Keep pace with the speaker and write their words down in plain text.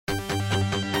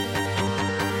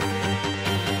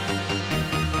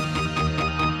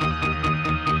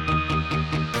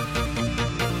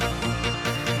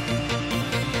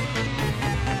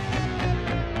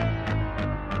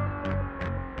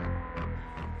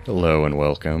Hello and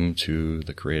welcome to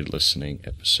the Created Listening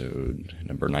episode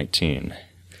number 19.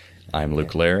 I'm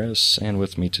Luke Larris, and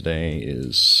with me today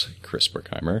is Chris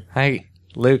Birkhimer. Hi,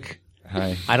 Luke.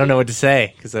 Hi. I don't know what to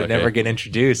say because I Okay. never get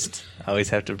introduced. I always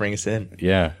have to bring us in.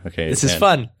 Yeah, okay. This is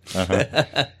fun.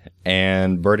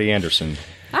 And Birdy Anderson.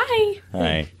 Hi.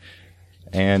 Hi.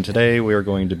 And today we are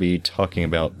going to be talking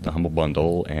about the Humble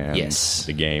Bundle and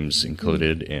the games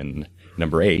included in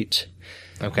number 8.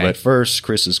 Okay. But first,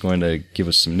 Chris is going to give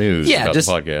us some news about the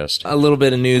podcast. A little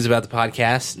bit of news about the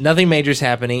podcast. Nothing major is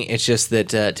happening. It's just that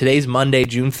today's Monday,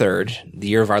 June 3rd, the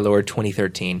year of our Lord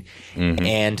 2013. Mm-hmm.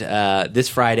 And this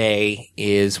Friday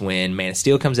is when Man of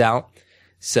Steel comes out.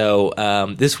 So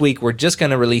this week we're just going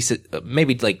to release it,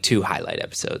 maybe like 2 highlight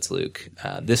episodes, Luke.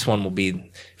 This one will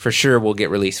be, for sure, will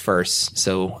get released first.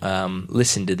 So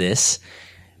listen to this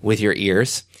with your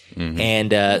ears. Mm-hmm.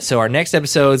 And so our next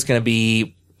episode is going to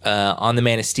be on the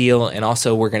Man of Steel, and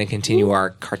also we're going to continue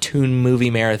our cartoon movie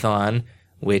marathon,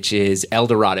 which is El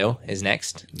Dorado is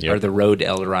next, or The Road to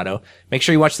El Dorado. Make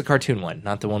sure you watch the cartoon one,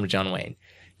 not the one with John Wayne,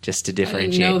 just to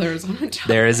differentiate. I didn't know there was one with John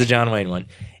There is a John Wayne one.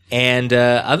 And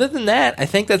other than that, I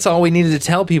think that's all we needed to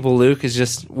tell people, Luke, is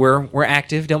just we're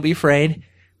active. Don't be afraid.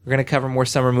 We're going to cover more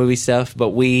summer movie stuff, but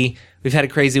we've had a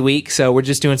crazy week, so we're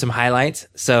just doing some highlights.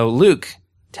 So, Luke,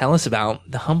 tell us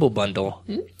about the Humble Bundle.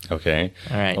 Okay.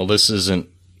 All right. Well, this isn't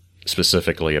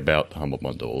specifically about the Humble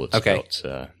Bundle. It's about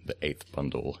the 8th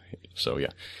bundle. So, yeah.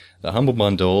 The Humble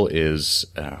Bundle is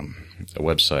a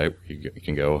website. You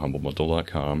can go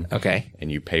humblebundle.com. Okay.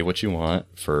 And you pay what you want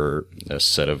for a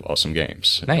set of awesome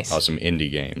games. Nice. Awesome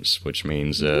indie games, which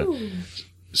means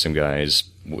some guys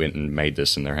went and made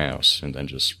this in their house and then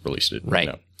just released it. Right.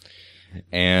 You know.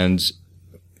 And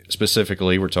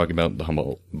specifically, we're talking about the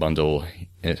Humble Bundle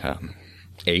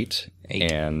 8.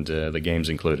 And the games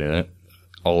included in it,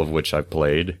 all of which I've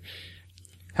played.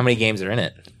 How many games are in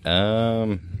it?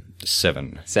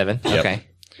 7. 7? Yep. Okay.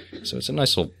 So it's a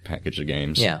nice little package of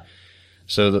games. Yeah.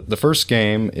 So the first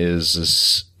game is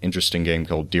this interesting game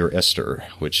called Dear Esther,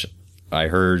 which I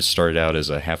heard started out as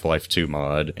a Half-Life 2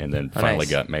 mod and then finally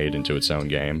got made into its own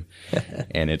game.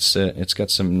 And it's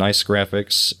got some nice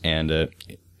graphics and an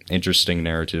interesting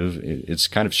narrative. It's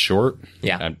kind of short.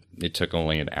 Yeah. It took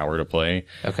only an hour to play.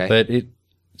 Okay. But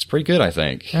it's pretty good, I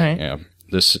think. All right. Yeah.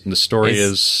 The story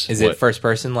is it first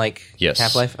person like Yes.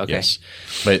 Half-Life? Okay. Yes.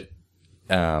 But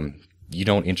you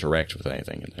don't interact with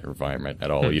anything in the environment at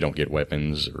all. You don't get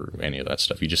weapons or any of that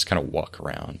stuff. You just kind of walk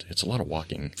around. It's a lot of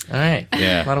walking. All right.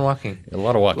 Yeah. A lot of walking. A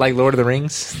lot of walking. Like Lord of the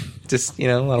Rings? Just,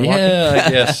 a lot of walking? Yeah, I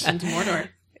guess. And to Mordor.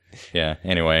 Yeah,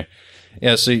 anyway.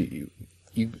 Yeah, so you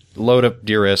load up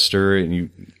Dear Esther, and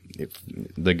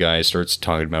the guy starts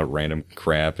talking about random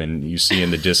crap, and you see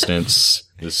in the distance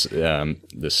this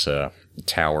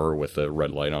tower with a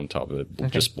red light on top of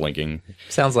it, just blinking.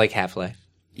 Sounds like Half-Life.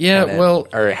 Yeah, Kinda,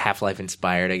 or Half-Life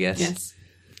inspired, I guess. Yes.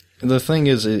 The thing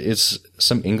is, it's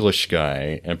some English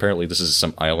guy, and apparently this is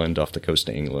some island off the coast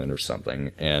of England or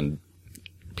something, and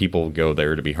people go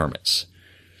there to be hermits.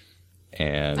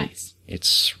 And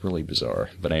it's really bizarre.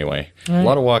 But anyway, a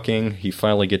lot of walking. You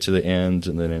finally get to the end,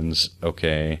 and then ends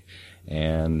okay.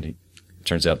 And it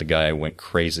turns out the guy went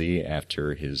crazy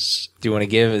after his... Do you want to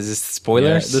give... Is this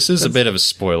spoilers? Yeah, this is a bit of a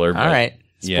spoiler. All right.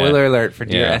 Spoiler alert for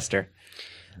Dear Esther.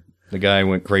 The guy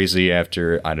went crazy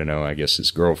after, I don't know, I guess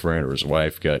his girlfriend or his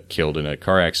wife got killed in a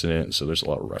car accident. So there's a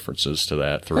lot of references to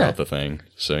that throughout the thing.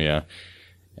 So, yeah.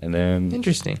 And then...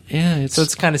 Interesting. Yeah. So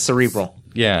it's kind of cerebral.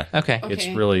 Yeah. Okay. It's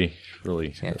really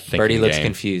a thinking Birdie looks game.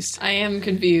 confused. I am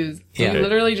confused. So Yeah. you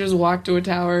literally just walk to a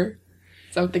tower.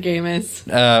 Is that what the game is?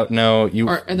 No,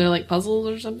 Or are there like puzzles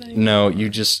or something? No, you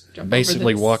just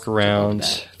basically walk around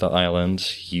that. the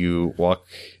island. You walk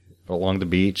along the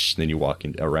beach, then you walk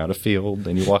around a field,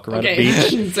 then you walk around a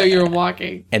beach, So you're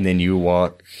walking. and then you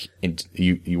walk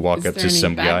you walk Is up there to any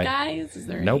some bad guy. guys? Is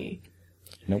there Nope. any...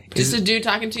 Nope. Just a dude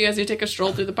talking to you as you take a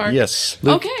stroll through the park? Yes.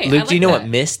 Luke, Okay, Luke, I do you like know that. what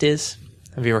Myst is?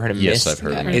 Have you ever heard of Yes, Myst? I've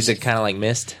heard of Myst. Is it kind of like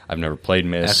Myst? I've never played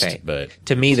Myst, Okay. but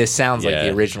To me, this sounds like Yeah.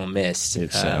 the original Myst,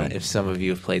 It's, if some of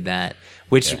you have played that,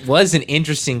 which was an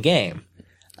interesting game.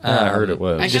 I heard it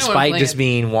was. I kinda wanna Despite play just it.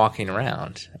 being walking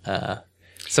around.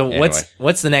 So Anyway.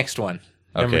 what's the next one?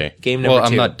 Okay. Game number 2. Well,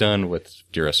 I'm not done with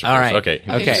Dear Esther. All right. Okay.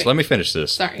 Okay. So let me finish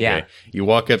this. Sorry. Yeah. Okay. You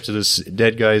walk up to this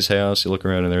dead guy's house. You look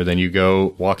around in there. Then you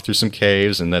go walk through some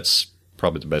caves, and that's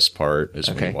probably the best part is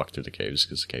when Okay. you walk through the caves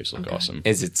because the caves look awesome.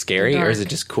 Is it scary or is it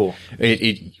just cool?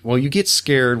 Well, you get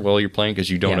scared while you're playing because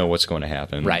you don't Yeah. know what's going to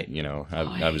happen. Right. You know,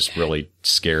 I was really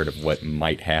scared of what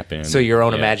might happen. So your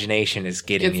own Yeah. imagination is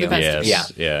getting It's you. the best.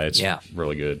 Yes. Yeah. It's Yeah.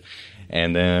 really good.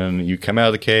 And then you come out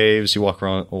of the caves, you walk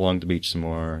along the beach some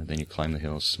more, then you climb the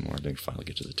hills some more, then you finally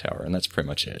get to the tower, and that's pretty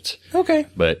much it. Okay.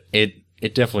 But it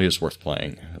definitely is worth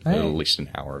playing, at least an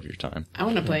hour of your time. I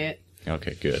want to play it.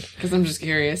 Okay, good. Because I'm just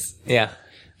curious. Yeah.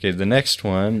 Okay, the next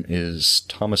one is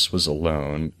Thomas Was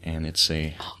Alone, and it's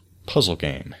a puzzle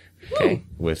game. Okay.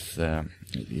 With,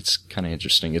 it's kind of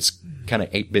interesting. It's kind of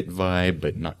 8-bit vibe,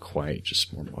 but not quite,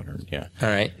 just more modern, yeah. All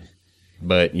right.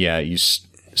 But yeah, you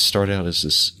start out as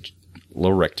this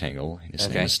little rectangle, and his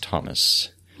name is Thomas.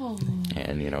 Oh.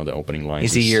 And, the opening line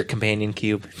Is he your companion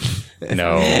cube?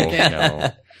 No,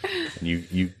 no.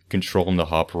 You control him to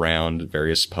hop around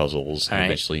various puzzles, and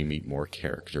eventually you meet more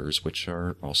characters, which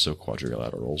are also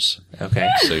quadrilaterals. Okay.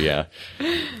 So yeah,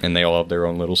 and they all have their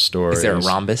own little stories. Is there a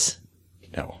rhombus?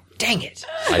 No. Dang it.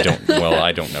 I don't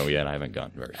know yet. I haven't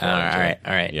gotten very far.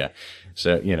 All right. Yeah.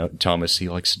 So, Thomas, he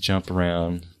likes to jump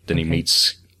around. Then he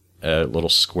meets a little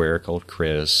square called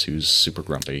Chris, who's super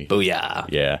grumpy. Booyah.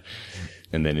 Yeah.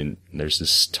 And then there's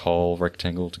this tall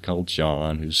rectangle called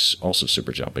John, who's also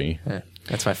super jumpy.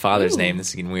 That's my father's name. This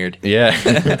is getting weird.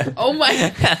 Yeah. Oh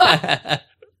my god.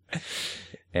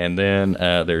 And then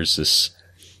there's this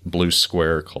blue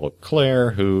square called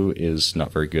Claire, who is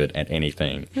not very good at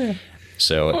anything.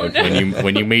 So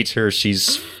when you meet her,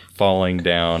 she's falling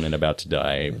down and about to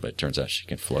die, but it turns out she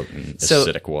can float in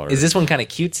acidic water. Is this one kind of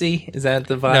cutesy? Is that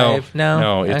the vibe?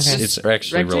 No, it's actually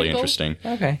Rectangle? really interesting.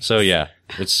 Okay. So yeah,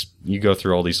 you go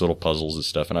through all these little puzzles and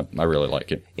stuff, and I really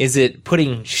like it. Is it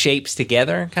putting shapes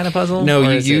together kind of puzzle? No, Or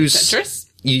you is it use Tetris?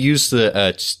 You use the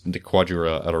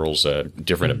quadrilaterals'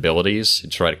 different abilities to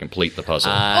try to complete the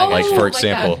puzzle. Like for like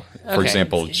example, that. for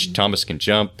example, Thomas can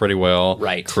jump pretty well.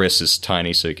 Right. Chris is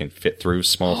tiny, so he can fit through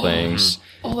small things.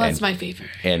 Oh, that's my favorite.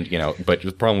 And but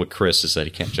the problem with Chris is that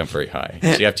he can't jump very high.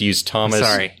 So you have to use Thomas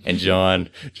and John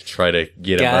to try to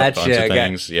get him up onto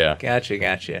things. Yeah. Gotcha.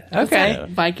 Okay. Yeah.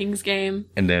 Vikings game.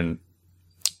 And then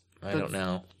I don't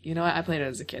know. You know what? I played it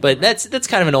as a kid. But that's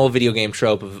kind of an old video game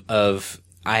trope of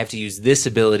I have to use this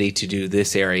ability to do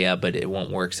this area, but it won't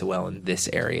work so well in this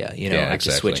area. I have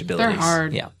to switch abilities. They're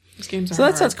hard. Yeah. These games are So that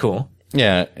hard. sounds cool.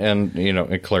 yeah, and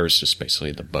and Claire's just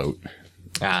basically the boat.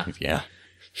 Yeah.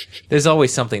 There's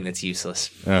always something that's useless.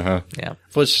 Uh-huh. Yeah.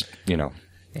 Which,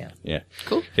 Yeah.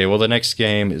 Cool. Okay, well, the next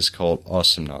game is called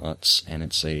Awesome Knots, and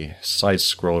it's a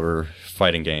side-scroller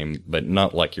fighting game, but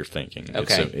not like you're thinking.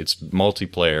 Okay. It's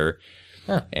multiplayer,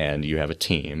 and you have a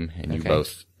team, and you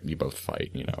both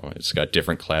fight. It's got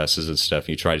different classes and stuff.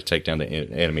 You try to take down the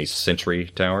enemy sentry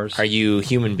towers. Are you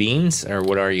human beings, or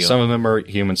what are you? Some of them are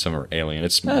human, some are alien.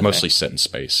 It's mostly set in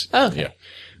space. Okay. Yeah.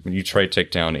 When you try to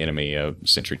take down enemy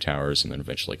sentry towers, and then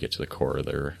eventually get to the core of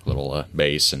their little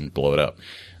base and blow it up.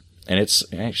 And it's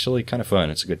actually kind of fun.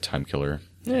 It's a good time killer.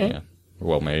 Yeah.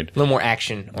 Well made. A little more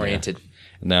action-oriented. Yeah.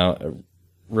 Now, a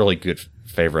really good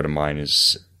favorite of mine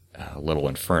is Little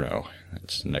Inferno.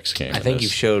 That's the next game. I think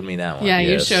you've showed me that one. Yeah,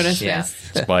 you Yes. showed us Yeah.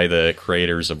 this. It's by the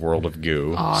creators of World of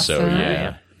Goo. Awesome. So,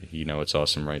 yeah. It's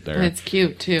awesome right there. And it's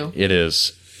cute, too. It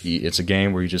is. It's a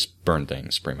game where you just burn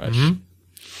things, pretty much. Mm-hmm.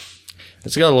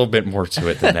 It's got a little bit more to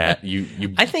it than that.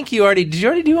 I think did you already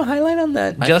do a highlight on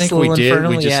that? I think we did.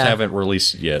 Infernal? We just Yeah. haven't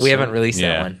released it yet. We so, haven't released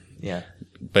that one. Yeah.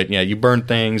 But yeah, you burn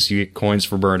things, you get coins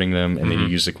for burning them, and then you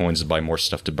use the coins to buy more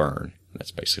stuff to burn.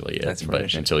 That's basically it. That's but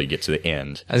rubbish. until you get to the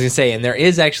end. I was gonna say, and there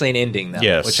is actually an ending though,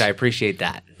 Yes. which I appreciate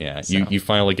that. Yeah, So. you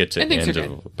finally get to the Endings end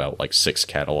are of about like 6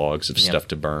 catalogs of stuff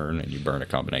to burn, and you burn a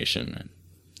combination, and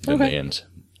then the end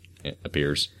it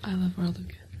appears. I love World of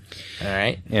Goo. All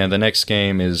right. And the next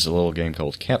game is a little game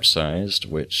called Capsized,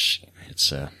 which it's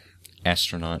a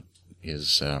astronaut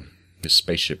his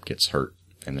spaceship gets hurt,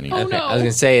 and then he Oh, no. I was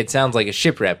gonna say it sounds like a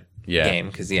shipwreck Yeah. game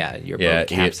because your boat it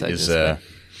capsizes.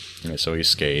 is so he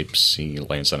escapes. He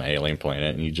lands on an alien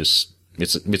planet, and you just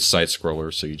it's side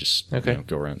scroller, so you just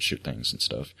go around and shoot things and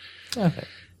stuff. Okay.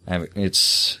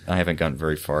 I haven't gotten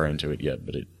very far into it yet,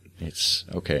 but it's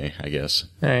okay, I guess.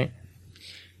 All right.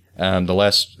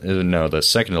 The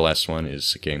second to last one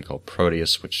is a game called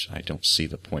Proteus, which I don't see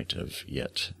the point of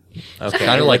yet. Okay.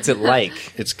 kinda What's it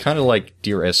like? It's kind of like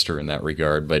Dear Esther in that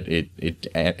regard, but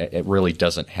it really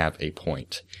doesn't have a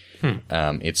point.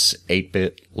 It's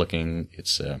 8-bit looking.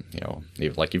 It's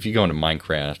like if you go into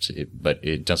Minecraft, but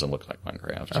it doesn't look like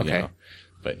Minecraft. Okay.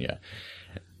 But yeah,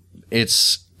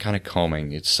 it's kind of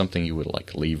calming. It's something you would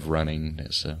like leave running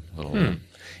as a little.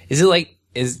 Is it like?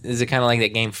 Is it kind of like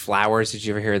that game Flowers? Did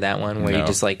you ever hear that one where you No.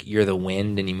 just like you're the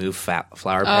wind and you move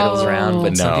flower petals around?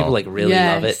 But some No. people like really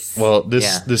love it. Yes. Well,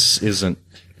 Yeah. this isn't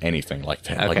anything like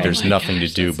that. Okay. Like there's Oh my nothing gosh,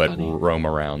 to do that's but funny. roam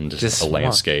around Just a walk.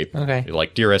 landscape. Okay.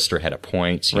 Like Dear Esther had a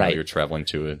point. Right. You're traveling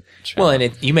to it. Well, and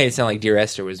you made it sound like Dear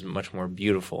Esther was much more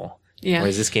beautiful Yeah.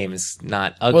 Whereas this game is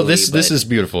not ugly. Well, this but- is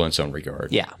beautiful in its own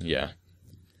regard. Yeah. Yeah.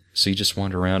 So you just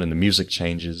wander around and the music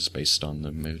changes based on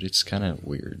the mood. It's kind of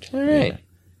weird. All right. Yeah.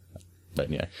 But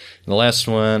yeah. The last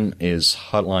one is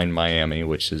Hotline Miami,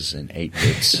 which is an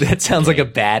 8-bit. That sounds like a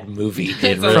bad movie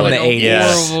from really- the 80s.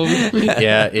 Yeah. Horrible movie.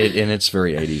 Yeah, and it's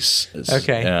very 80s.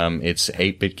 Okay. It's an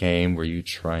 8-bit game where you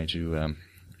try to,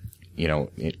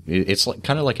 it's like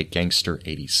kind of like a gangster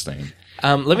 80s thing.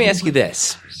 Let me ask you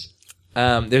this.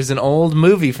 There's an old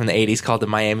movie from the 80s called The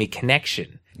Miami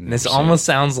Connection. And this almost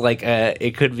sounds like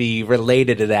it could be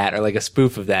related to that or like a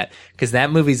spoof of that. Because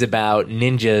that movie's about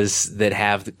ninjas that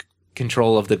have the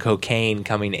control of the cocaine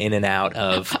coming in and out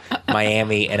of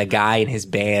Miami, and a guy in his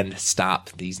band stop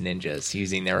these ninjas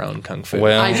using their own kung fu.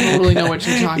 Well, I totally know what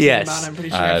you're talking Yes. about. I'm pretty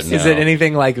sure. I've seen no. Is it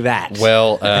anything like that?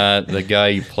 Well, the guy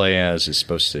you play as is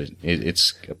supposed to.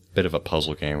 It's a bit of a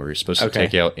puzzle game where you're supposed to Okay.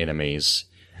 take out enemies,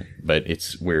 but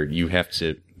it's weird. You have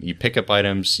to. You pick up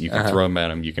items. You can throw them at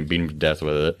them. You can beat them to death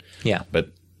with it. Yeah. But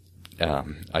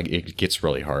it gets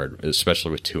really hard,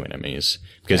 especially with 2 enemies.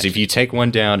 Because if you take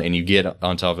one down and you get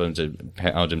on top of him to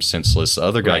pound him senseless, the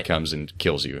other guy Right. comes and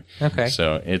kills you. Okay.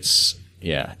 So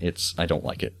I don't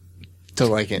like it.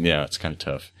 Don't like it. Yeah, it's kind of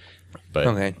tough. But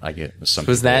Okay. I get some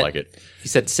Was people that like it. You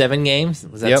said 7 games?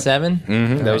 Was that Yep. 7?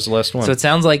 Mm-hmm, that was the last one. So it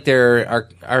sounds like there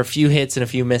are a few hits and a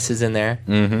few misses in there.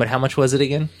 Mm-hmm. But how much was it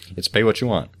again? It's pay what you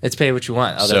want. It's pay what you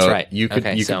want. Oh, So that's right. You could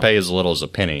Okay, you so- could pay as little as a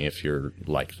penny if you're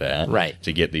like that, Right.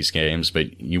 to get these games,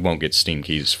 but you won't get Steam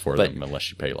keys for But- them unless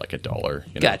you pay like $1.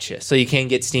 You know? Gotcha. So you can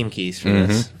get Steam keys for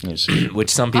this, It's- which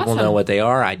some people know Awesome. what they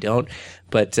are. I don't,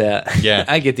 but Yeah.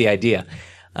 I get the idea.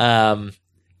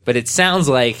 But it sounds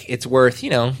like it's worth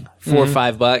 $4 or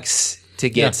 $5 to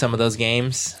get Yeah. some of those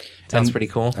games. Sounds pretty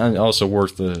cool. And also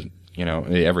worth the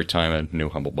every time a new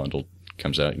Humble Bundle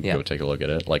comes out, you Yeah. go take a look at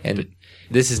it. Like And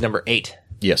this is number 8.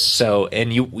 yes, So,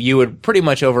 and you would pretty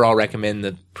much overall recommend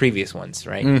the previous ones,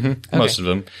 right? Mm-hmm. most of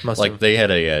them. Most like of them. they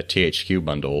had a THQ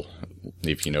bundle,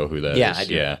 if you know who that is. Yeah, I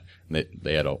do. Yeah,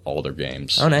 they had all their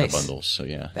games Oh, in nice. the bundles. So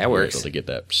yeah, That you were works. able to get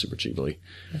that super cheaply.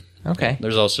 Okay.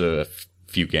 There's also a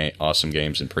few awesome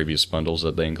games in previous bundles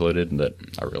that they included that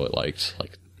I really liked.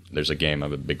 Like there's a game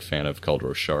I'm a big fan of called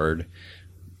Rochard,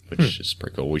 which is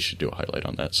pretty cool. We should do a highlight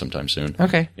on that sometime soon.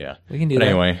 Okay. Yeah. We can do but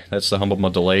that. anyway, that's the Humble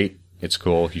Bundle 8. It's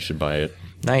cool. You should buy it.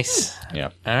 Nice.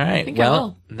 Yeah. All right. think I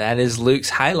Well, that is Luke's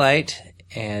highlight,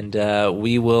 and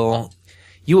you will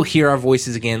hear our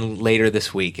voices again later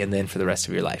this week, and then for the rest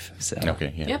of your life. So.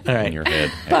 Okay. Yeah. Yep. All right. In your head.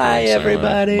 Bye, Excellent.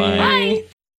 everybody. Bye. Bye.